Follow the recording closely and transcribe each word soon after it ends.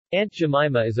Aunt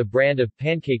Jemima is a brand of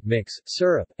pancake mix,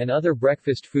 syrup, and other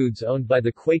breakfast foods owned by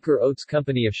the Quaker Oats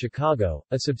Company of Chicago,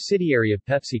 a subsidiary of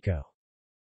PepsiCo.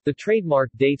 The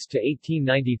trademark dates to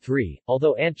 1893,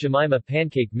 although Aunt Jemima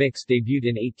pancake mix debuted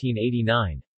in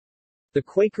 1889. The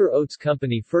Quaker Oats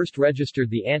Company first registered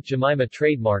the Aunt Jemima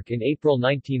trademark in April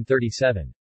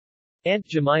 1937. Aunt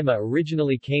Jemima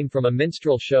originally came from a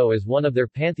minstrel show as one of their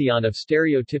pantheon of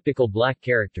stereotypical black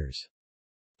characters.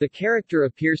 The character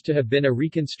appears to have been a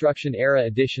Reconstruction-era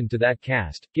addition to that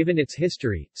cast. Given its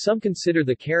history, some consider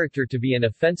the character to be an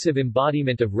offensive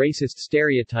embodiment of racist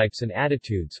stereotypes and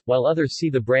attitudes, while others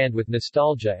see the brand with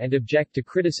nostalgia and object to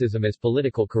criticism as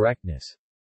political correctness.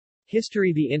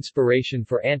 History. The inspiration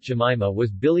for Aunt Jemima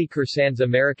was Billy Cursan's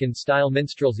American-style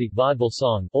minstrelsy vaudeville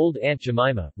song, Old Aunt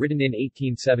Jemima, written in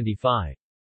 1875.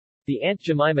 The Aunt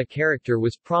Jemima character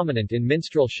was prominent in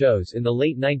minstrel shows in the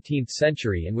late 19th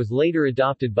century and was later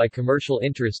adopted by commercial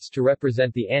interests to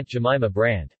represent the Aunt Jemima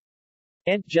brand.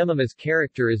 Aunt Jemima's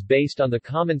character is based on the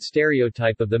common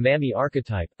stereotype of the mammy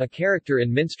archetype, a character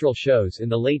in minstrel shows in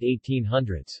the late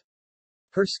 1800s.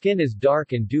 Her skin is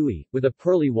dark and dewy, with a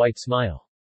pearly white smile.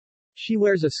 She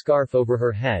wears a scarf over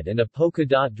her head and a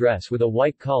polka-dot dress with a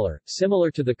white collar,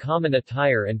 similar to the common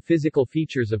attire and physical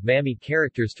features of mammy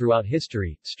characters throughout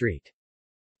history. St.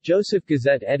 Joseph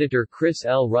Gazette editor Chris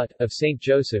L. Rutt, of St.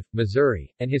 Joseph,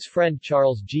 Missouri, and his friend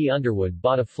Charles G. Underwood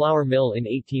bought a flour mill in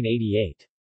 1888.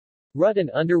 Rutt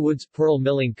and Underwood's Pearl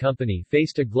Milling Company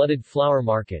faced a glutted flour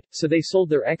market, so they sold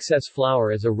their excess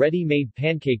flour as a ready-made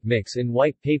pancake mix in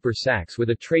white paper sacks with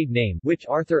a trade name, which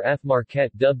Arthur F.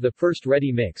 Marquette dubbed the first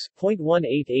ready mix.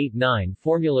 .1889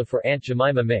 Formula for Aunt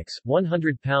Jemima mix: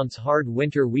 100 pounds hard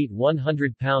winter wheat,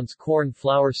 100 pounds corn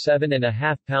flour,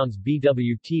 7.5 pounds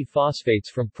BWT phosphates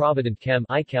from Provident Chem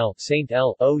ICAL St.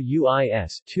 L.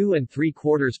 OUIS, 2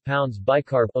 3/4 pounds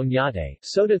bicarb Oñate,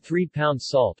 soda, 3 pounds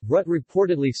salt. Rutt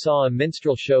reportedly saw a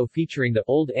minstrel show featuring the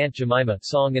Old Aunt Jemima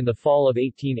song in the fall of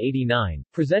 1889,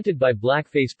 presented by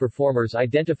blackface performers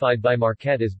identified by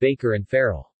Marquette as Baker and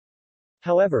Farrell.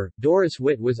 However, Doris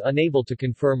Witt was unable to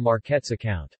confirm Marquette's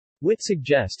account. Witt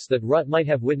suggests that Rutt might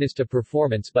have witnessed a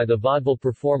performance by the vaudeville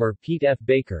performer Pete F.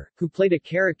 Baker, who played a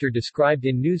character described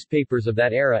in newspapers of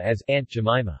that era as Aunt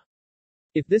Jemima.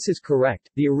 If this is correct,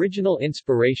 the original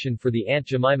inspiration for the Aunt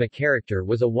Jemima character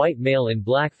was a white male in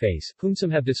blackface, whom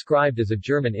some have described as a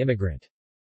German immigrant.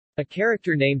 A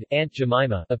character named Aunt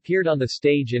Jemima appeared on the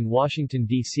stage in Washington,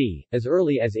 D.C., as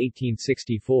early as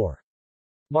 1864.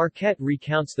 Marquette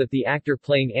recounts that the actor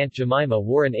playing Aunt Jemima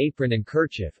wore an apron and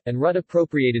kerchief, and Rutt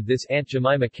appropriated this Aunt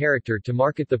Jemima character to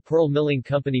market the Pearl Milling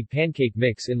Company pancake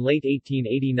mix in late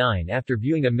 1889 after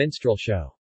viewing a minstrel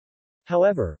show.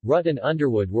 However, Rutt and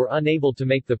Underwood were unable to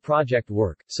make the project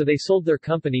work, so they sold their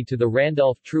company to the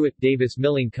Randolph Truett Davis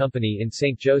Milling Company in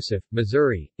St. Joseph,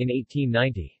 Missouri, in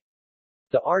 1890.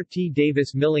 The R.T.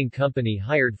 Davis Milling Company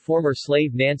hired former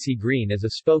slave Nancy Green as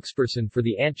a spokesperson for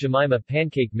the Aunt Jemima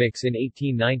pancake mix in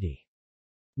 1890.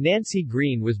 Nancy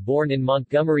Green was born in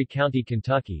Montgomery County,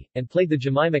 Kentucky, and played the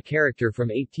Jemima character from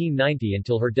 1890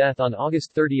 until her death on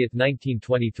August 30,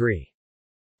 1923.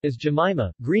 As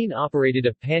Jemima, Green operated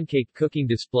a pancake cooking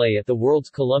display at the World's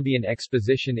Columbian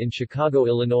Exposition in Chicago,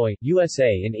 Illinois,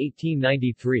 USA in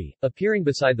 1893, appearing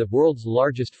beside the world's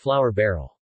largest flour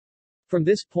barrel. From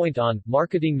this point on,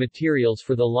 marketing materials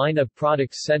for the line of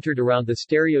products centered around the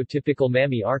stereotypical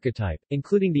mammy archetype,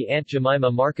 including the Aunt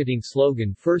Jemima marketing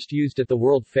slogan first used at the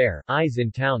World Fair, "Eyes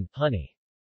in Town, Honey."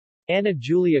 Anna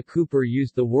Julia Cooper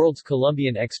used the World's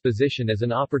Columbian Exposition as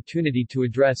an opportunity to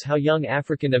address how young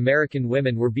African American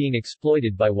women were being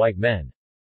exploited by white men.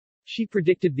 She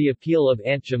predicted the appeal of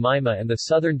Aunt Jemima and the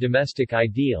Southern domestic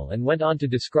ideal and went on to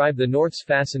describe the North's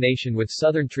fascination with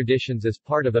Southern traditions as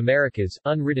part of America's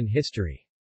unwritten history.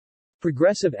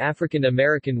 Progressive African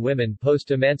American women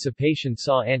post-emancipation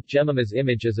saw Aunt Jemima's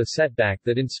image as a setback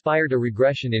that inspired a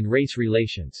regression in race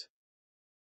relations.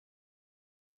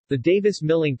 The Davis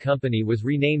Milling Company was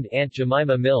renamed Aunt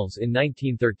Jemima Mills in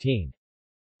 1913.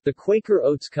 The Quaker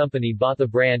Oats Company bought the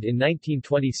brand in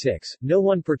 1926. No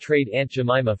one portrayed Aunt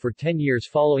Jemima for 10 years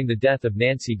following the death of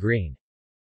Nancy Green.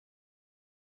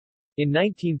 In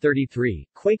 1933,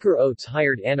 Quaker Oats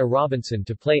hired Anna Robinson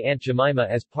to play Aunt Jemima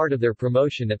as part of their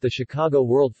promotion at the Chicago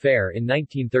World Fair in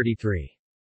 1933.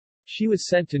 She was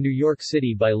sent to New York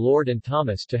City by Lord and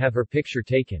Thomas to have her picture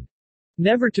taken.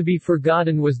 Never to be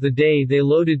forgotten was the day they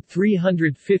loaded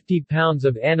 350 pounds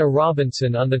of Anna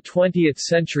Robinson on the 20th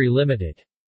Century Limited.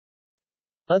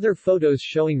 Other photos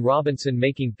showing Robinson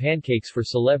making pancakes for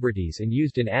celebrities and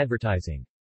used in advertising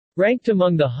ranked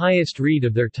among the highest read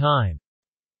of their time.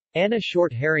 Anna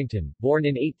Short Harrington, born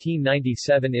in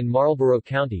 1897 in Marlborough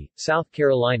County, South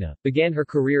Carolina, began her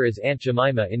career as Aunt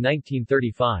Jemima in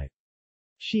 1935.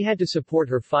 She had to support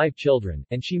her 5 children,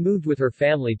 and she moved with her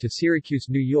family to Syracuse,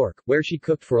 New York, where she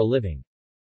cooked for a living.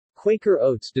 Quaker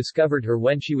Oats discovered her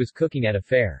when she was cooking at a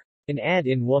fair. An ad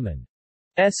in Woman's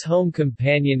Home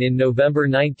Companion in November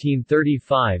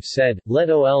 1935 said, "Let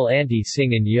ol' Auntie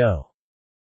sing in yo'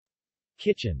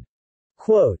 kitchen."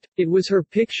 Quote, "It was her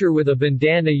picture with a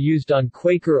bandana used on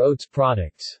Quaker Oats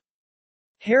products."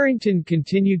 Harrington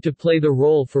continued to play the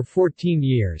role for 14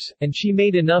 years, and she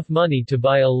made enough money to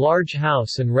buy a large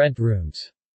house and rent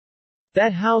rooms.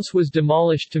 That house was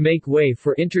demolished to make way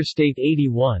for Interstate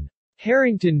 81.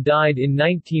 Harrington died in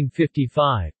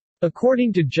 1955.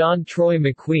 According to John Troy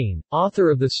McQueen, author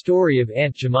of The Story of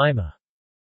Aunt Jemima,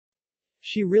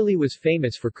 she really was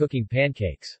famous for cooking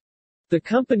pancakes. The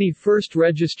company first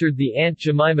registered the Aunt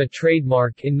Jemima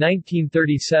trademark in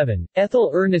 1937.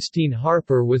 Ethel Ernestine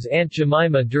Harper was Aunt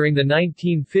Jemima during the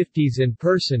 1950s in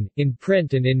person, in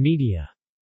print and in media.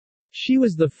 She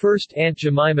was the first Aunt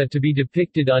Jemima to be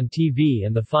depicted on TV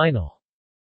and the final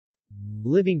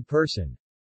living person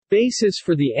basis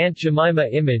for the Aunt Jemima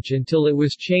image until it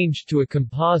was changed to a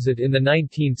composite in the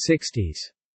 1960s.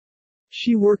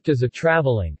 She worked as a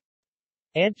traveling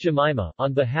Aunt Jemima,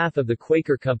 on behalf of the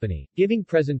Quaker Company, giving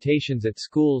presentations at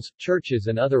schools, churches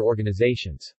and other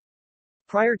organizations.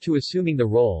 Prior to assuming the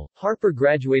role, Harper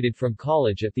graduated from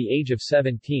college at the age of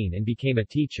 17 and became a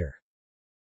teacher.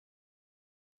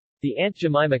 The Aunt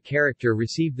Jemima character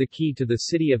received the key to the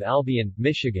city of Albion,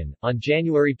 Michigan, on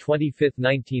January 25,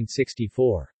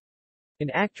 1964. An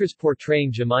actress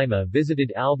portraying Jemima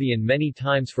visited Albion many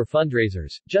times for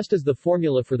fundraisers. Just as the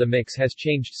formula for the mix has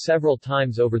changed several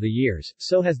times over the years,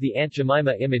 so has the Aunt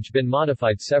Jemima image been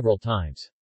modified several times.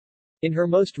 In her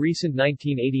most recent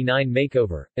 1989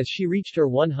 makeover, as she reached her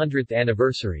 100th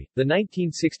anniversary, the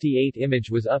 1968 image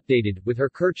was updated, with her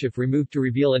kerchief removed to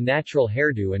reveal a natural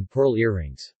hairdo and pearl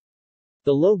earrings.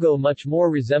 The logo much more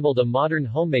resembled a modern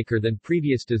homemaker than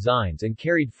previous designs and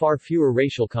carried far fewer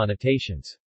racial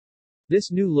connotations. This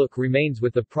new look remains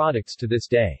with the products to this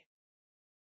day.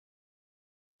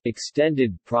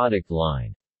 Extended product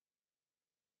line.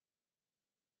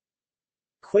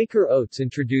 Quaker Oats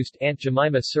introduced Aunt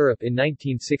Jemima syrup in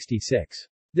 1966.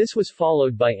 This was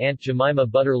followed by Aunt Jemima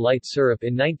Butter Light syrup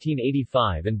in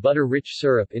 1985 and Butter Rich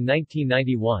syrup in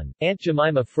 1991. Aunt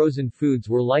Jemima frozen foods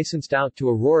were licensed out to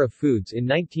Aurora Foods in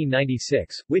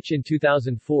 1996, which in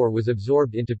 2004 was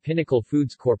absorbed into Pinnacle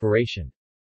Foods Corporation.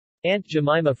 Aunt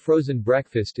Jemima frozen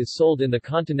breakfast is sold in the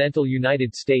continental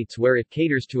United States where it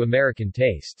caters to American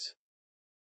tastes.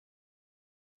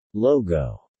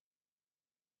 Logo.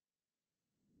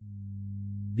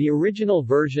 The original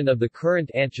version of the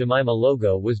current Aunt Jemima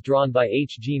logo was drawn by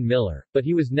H. Gene Miller, but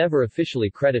he was never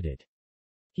officially credited.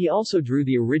 He also drew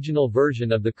the original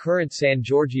version of the current San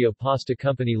Giorgio Pasta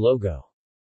Company logo.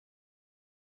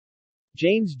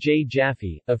 James J.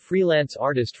 Jaffe, a freelance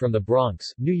artist from the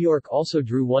Bronx, New York, also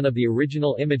drew one of the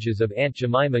original images of Aunt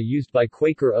Jemima used by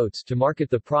Quaker Oats to market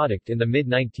the product in the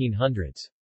mid-1900s.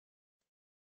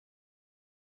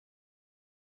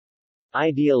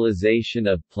 Idealization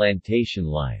of plantation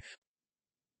life.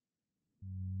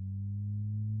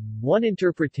 One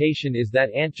interpretation is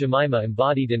that Aunt Jemima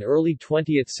embodied an early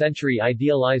 20th century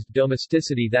idealized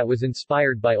domesticity that was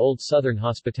inspired by old Southern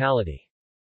hospitality.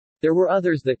 There were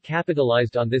others that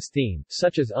capitalized on this theme,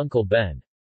 such as Uncle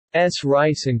Ben's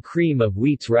Rice and Cream of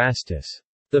Wheat's Rastus.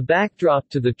 The backdrop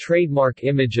to the trademark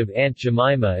image of Aunt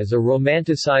Jemima is a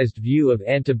romanticized view of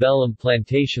antebellum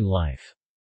plantation life.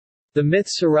 The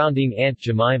myths surrounding Aunt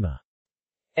Jemima's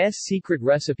secret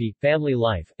recipe, family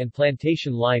life, and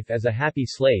plantation life as a happy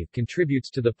slave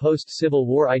contributes to the post-Civil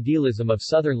War idealism of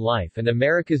Southern life and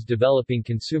America's developing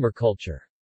consumer culture.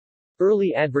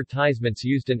 Early advertisements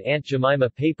used an Aunt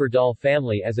Jemima paper doll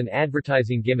family as an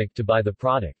advertising gimmick to buy the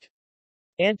product.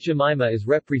 Aunt Jemima is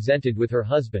represented with her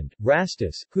husband,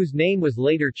 Rastus, whose name was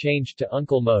later changed to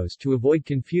Uncle Mose to avoid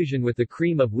confusion with the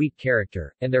Cream of Wheat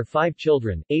character, and their 5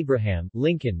 children, Abraham,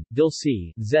 Lincoln,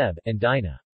 Dilsey, Zeb, and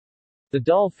Dinah. The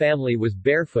doll family was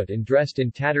barefoot and dressed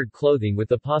in tattered clothing with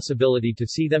the possibility to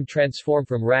see them transform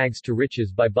from rags to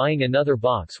riches by buying another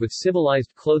box with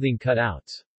civilized clothing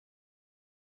cutouts.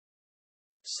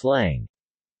 Slang.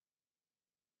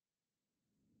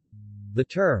 The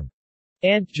term,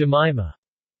 Aunt Jemima,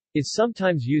 is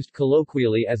sometimes used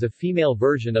colloquially as a female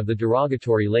version of the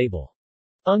derogatory label,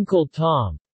 Uncle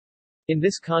Tom. In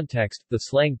this context, the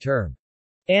slang term,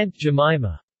 Aunt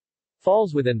Jemima,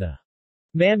 falls within the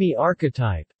mammy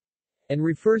archetype, and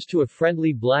refers to a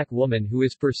friendly black woman who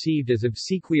is perceived as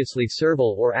obsequiously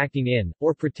servile or acting in,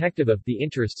 or protective of, the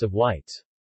interests of whites.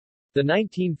 The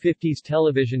 1950s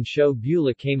television show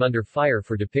Beulah came under fire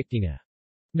for depicting a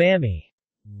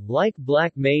mammy-like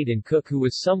black maid and cook who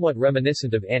was somewhat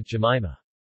reminiscent of Aunt Jemima.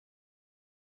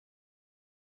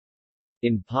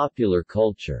 In popular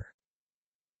culture,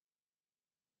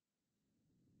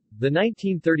 the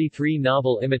 1933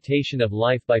 novel Imitation of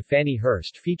Life by Fannie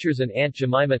Hurst features an Aunt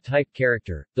Jemima-type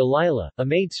character, Delilah, a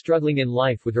maid struggling in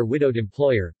life with her widowed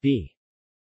employer, B.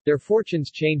 Their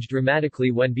fortunes change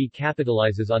dramatically when B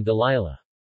capitalizes on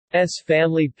Delilah's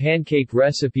family pancake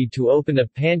recipe to open a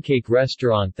pancake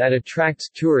restaurant that attracts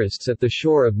tourists at the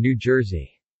shore of New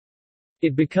Jersey.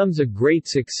 It becomes a great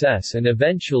success and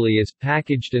eventually is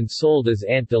packaged and sold as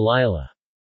Aunt Delilah's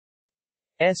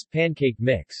Pancake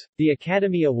Mix. The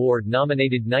Academy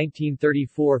Award-nominated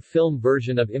 1934 film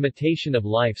version of Imitation of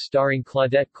Life starring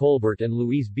Claudette Colbert and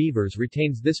Louise Beavers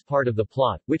retains this part of the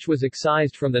plot, which was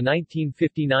excised from the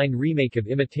 1959 remake of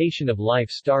Imitation of Life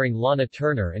starring Lana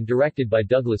Turner and directed by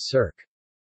Douglas Sirk.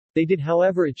 They did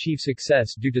however achieve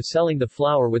success due to selling the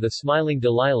flower with a smiling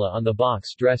Delilah on the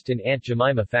box dressed in Aunt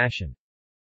Jemima fashion.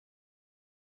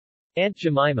 Aunt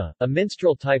Jemima, a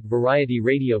minstrel-type variety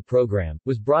radio program,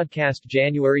 was broadcast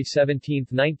January 17,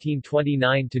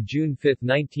 1929 to June 5,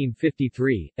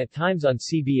 1953, at times on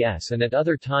CBS and at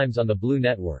other times on the Blue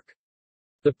Network.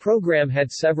 The program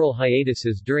had several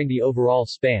hiatuses during the overall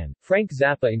span. Frank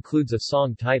Zappa includes a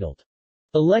song titled,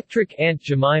 "Electric Aunt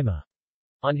Jemima,"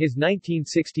 on his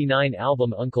 1969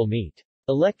 album Uncle Meat.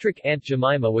 Electric Aunt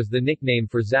Jemima was the nickname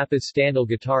for Zappa's Standal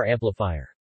guitar amplifier.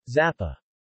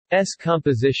 Zappa's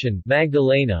composition,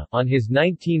 Magdalena, on his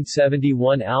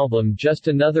 1971 album Just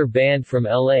Another Band from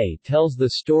L.A. tells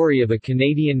the story of a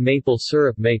Canadian maple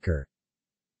syrup maker,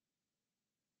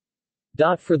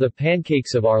 for the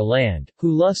pancakes of our land,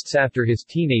 who lusts after his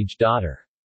teenage daughter.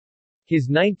 His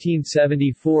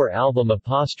 1974 album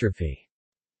Apostrophe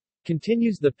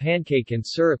continues the pancake and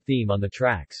syrup theme on the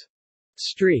tracks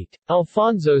Street,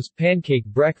 Alfonso's Pancake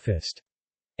Breakfast,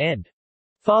 and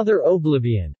Father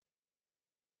Oblivion.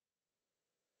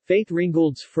 Faith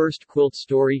Ringgold's first quilt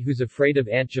story Who's Afraid of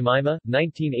Aunt Jemima,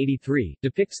 1983,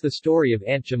 depicts the story of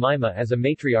Aunt Jemima as a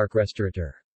matriarch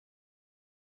restaurateur.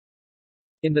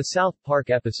 In the South Park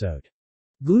episode,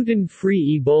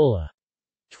 Gluten-Free Ebola,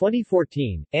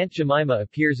 2014, Aunt Jemima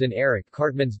appears in Eric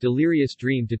Cartman's delirious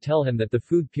dream to tell him that the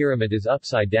food pyramid is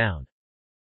upside down.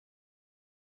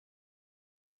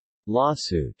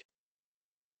 Lawsuit.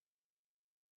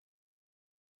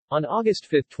 On August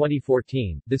 5,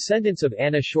 2014, descendants of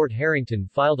Anna Short Harrington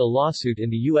filed a lawsuit in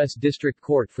the U.S. District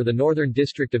Court for the Northern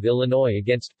District of Illinois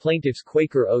against plaintiffs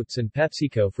Quaker Oats and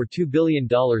PepsiCo for $2 billion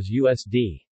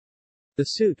USD. The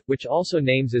suit, which also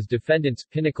names as defendants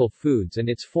Pinnacle Foods and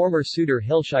its former suitor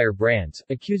Hillshire Brands,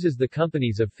 accuses the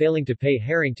companies of failing to pay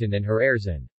Harrington and her heirs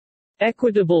an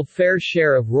equitable fair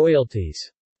share of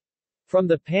royalties from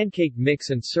the pancake mix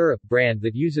and syrup brand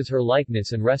that uses her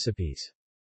likeness and recipes.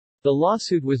 The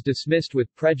lawsuit was dismissed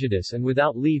with prejudice and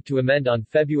without leave to amend on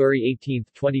February 18,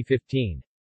 2015.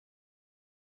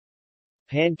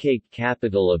 Pancake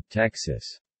capital of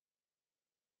Texas.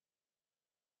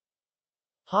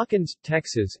 Hawkins,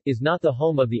 Texas, is not the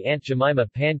home of the Aunt Jemima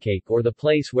pancake or the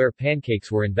place where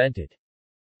pancakes were invented.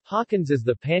 Hawkins is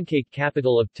the pancake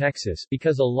capital of Texas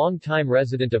because a longtime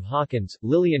resident of Hawkins,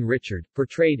 Lillian Richard,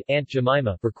 portrayed Aunt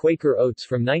Jemima for Quaker Oats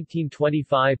from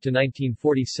 1925 to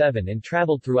 1947 and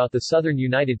traveled throughout the southern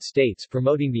United States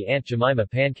promoting the Aunt Jemima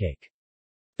pancake.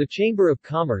 The Chamber of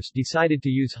Commerce decided to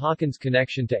use Hawkins'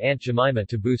 connection to Aunt Jemima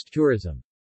to boost tourism.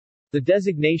 The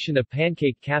designation of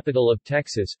Pancake Capital of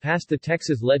Texas passed the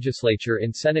Texas legislature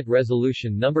in Senate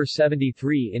Resolution No.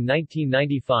 73 in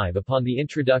 1995 upon the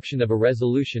introduction of a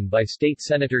resolution by State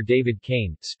Senator David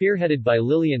Kane, spearheaded by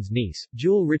Lillian's niece,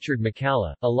 Jewel Richard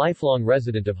McCalla, a lifelong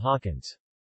resident of Hawkins.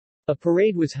 A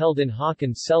parade was held in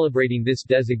Hawkins celebrating this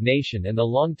designation and the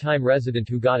longtime resident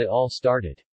who got it all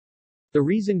started. The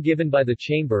reason given by the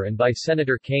Chamber and by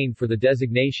Senator Kane for the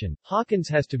designation, Hawkins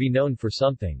has to be known for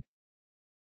something.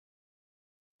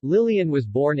 Lillian was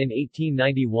born in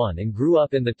 1891 and grew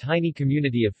up in the tiny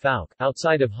community of Fouke,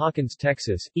 outside of Hawkins,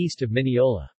 Texas, east of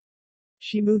Mineola.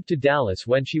 She moved to Dallas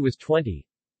when she was 20,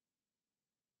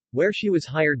 where she was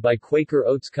hired by Quaker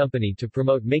Oats Company to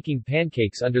promote making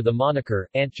pancakes under the moniker,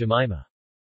 Aunt Jemima.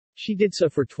 She did so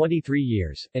for 23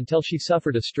 years, until she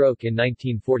suffered a stroke in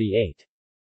 1948.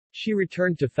 She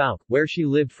returned to Fouke, where she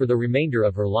lived for the remainder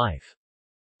of her life.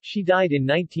 She died in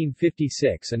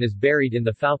 1956 and is buried in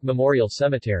the Fouke Memorial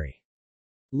Cemetery.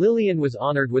 Lillian was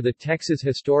honored with a Texas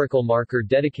historical marker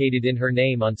dedicated in her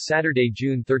name on Saturday,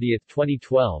 June 30,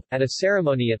 2012, at a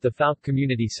ceremony at the Fouke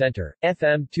Community Center,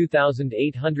 FM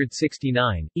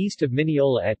 2869, east of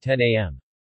Mineola at 10 a.m.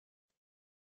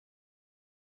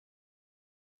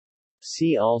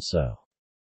 See also.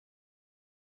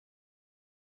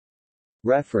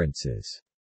 References.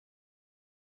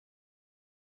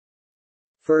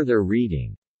 Further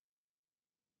reading.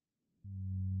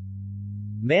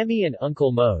 Mammy and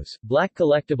Uncle Moe's, Black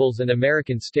Collectibles and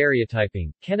American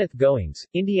Stereotyping, Kenneth Goings,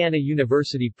 Indiana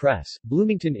University Press,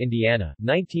 Bloomington, Indiana,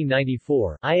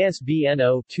 1994, ISBN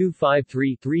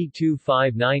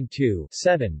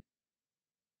 0-253-32592-7.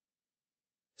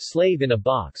 Slave in a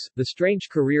Box, The Strange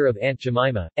Career of Aunt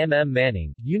Jemima, M. M.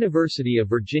 Manning, University of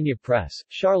Virginia Press,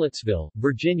 Charlottesville,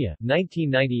 Virginia,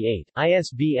 1998,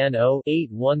 ISBN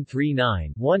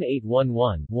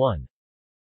 0-8139-1811-1.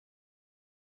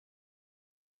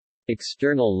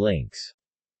 External links.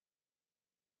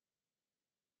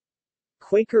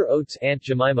 Quaker Oats Aunt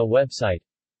Jemima website,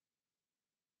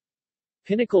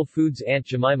 Pinnacle Foods Aunt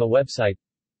Jemima website,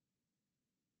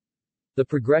 The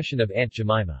Progression of Aunt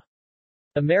Jemima.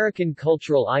 American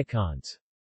Cultural Icons.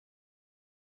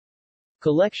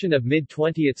 Collection of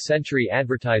mid-20th century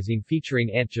advertising featuring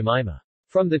Aunt Jemima.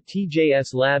 From the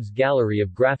TJS Labs Gallery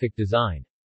of Graphic Design.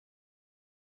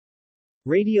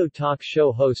 Radio talk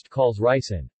show host calls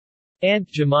Ricin Aunt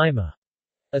Jemima.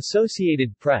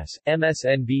 Associated Press,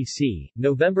 MSNBC,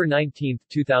 November 19,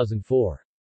 2004.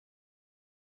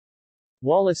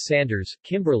 Wallace Sanders,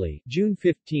 Kimberly, June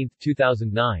 15,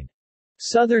 2009.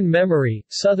 Southern Memory,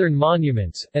 Southern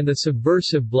Monuments, and the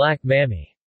Subversive Black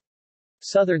Mammy.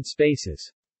 Southern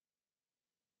Spaces.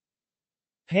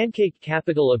 Pancake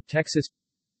Capital of Texas.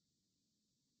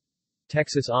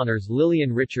 Texas honors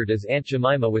Lillian Richard as Aunt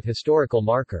Jemima with historical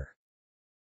marker.